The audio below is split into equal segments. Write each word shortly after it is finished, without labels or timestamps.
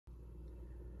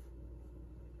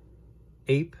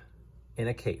Ape in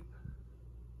a Cape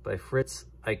by Fritz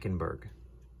Eichenberg.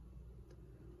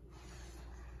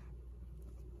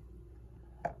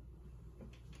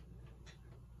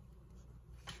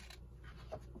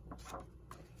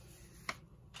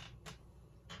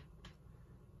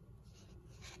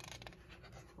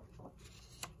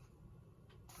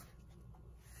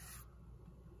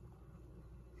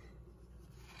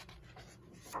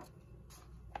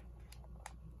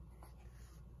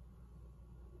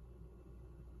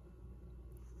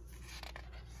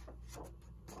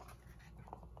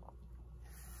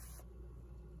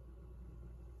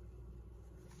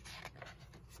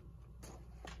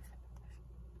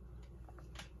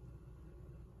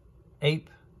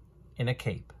 Ape in a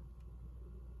Cape.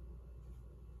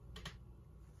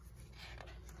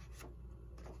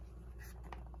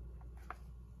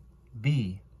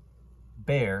 B,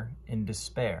 bear in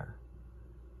despair.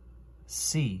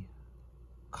 C,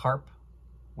 carp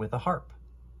with a harp.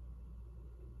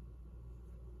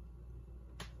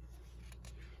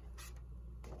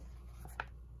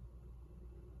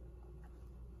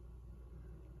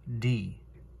 D,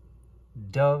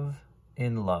 dove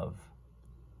in love.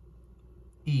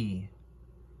 E,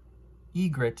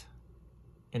 egret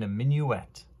in a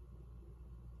minuet.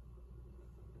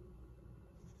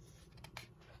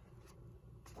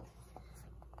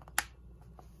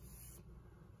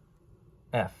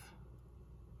 F,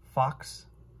 fox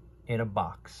in a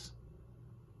box.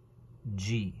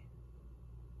 G,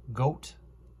 goat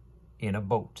in a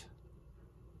boat.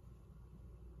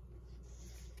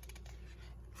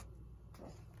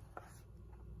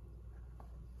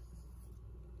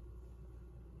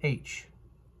 H,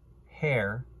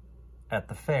 hare at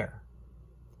the fair.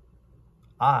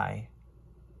 I,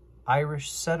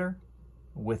 Irish setter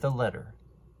with a letter.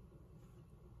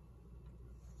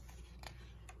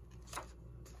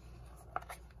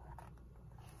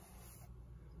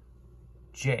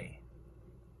 J,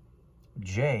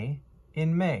 J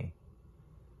in May.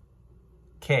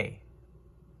 K,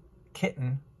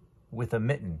 kitten with a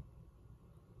mitten.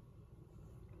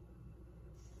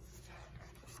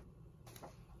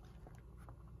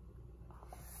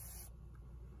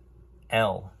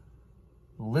 L,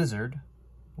 lizard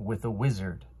with a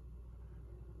wizard.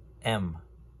 M,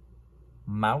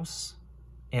 mouse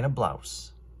in a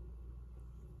blouse.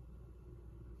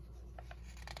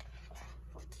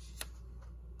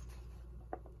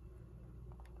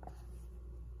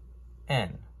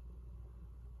 N,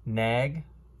 nag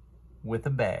with a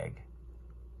bag.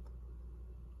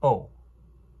 O,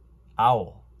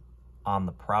 owl on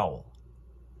the prowl.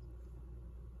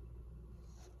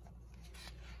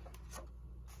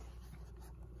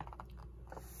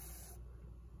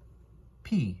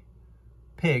 P,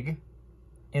 pig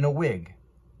in a wig.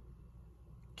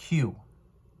 Q,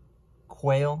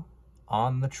 quail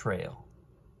on the trail.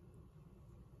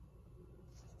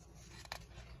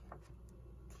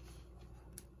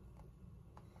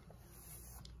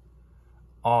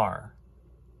 R,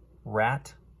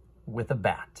 rat with a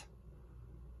bat.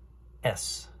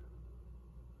 S,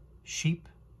 sheep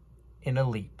in a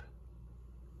leap.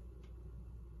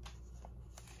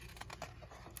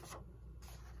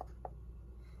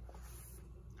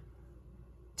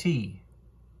 T,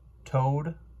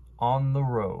 toad on the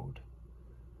road.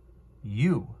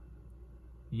 U,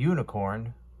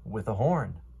 unicorn with a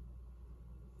horn.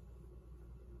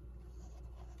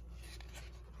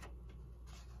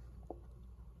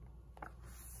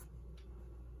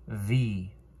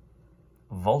 V,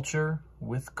 vulture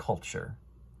with culture.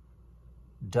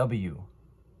 W,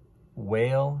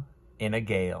 whale in a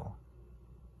gale.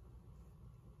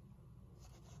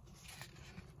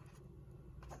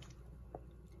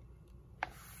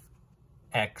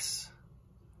 X,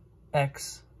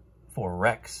 X for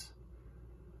Rex.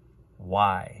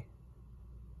 Y,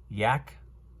 yak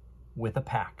with a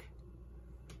pack.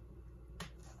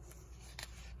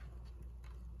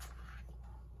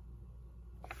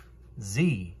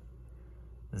 Z,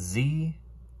 Z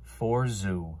for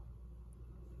zoo.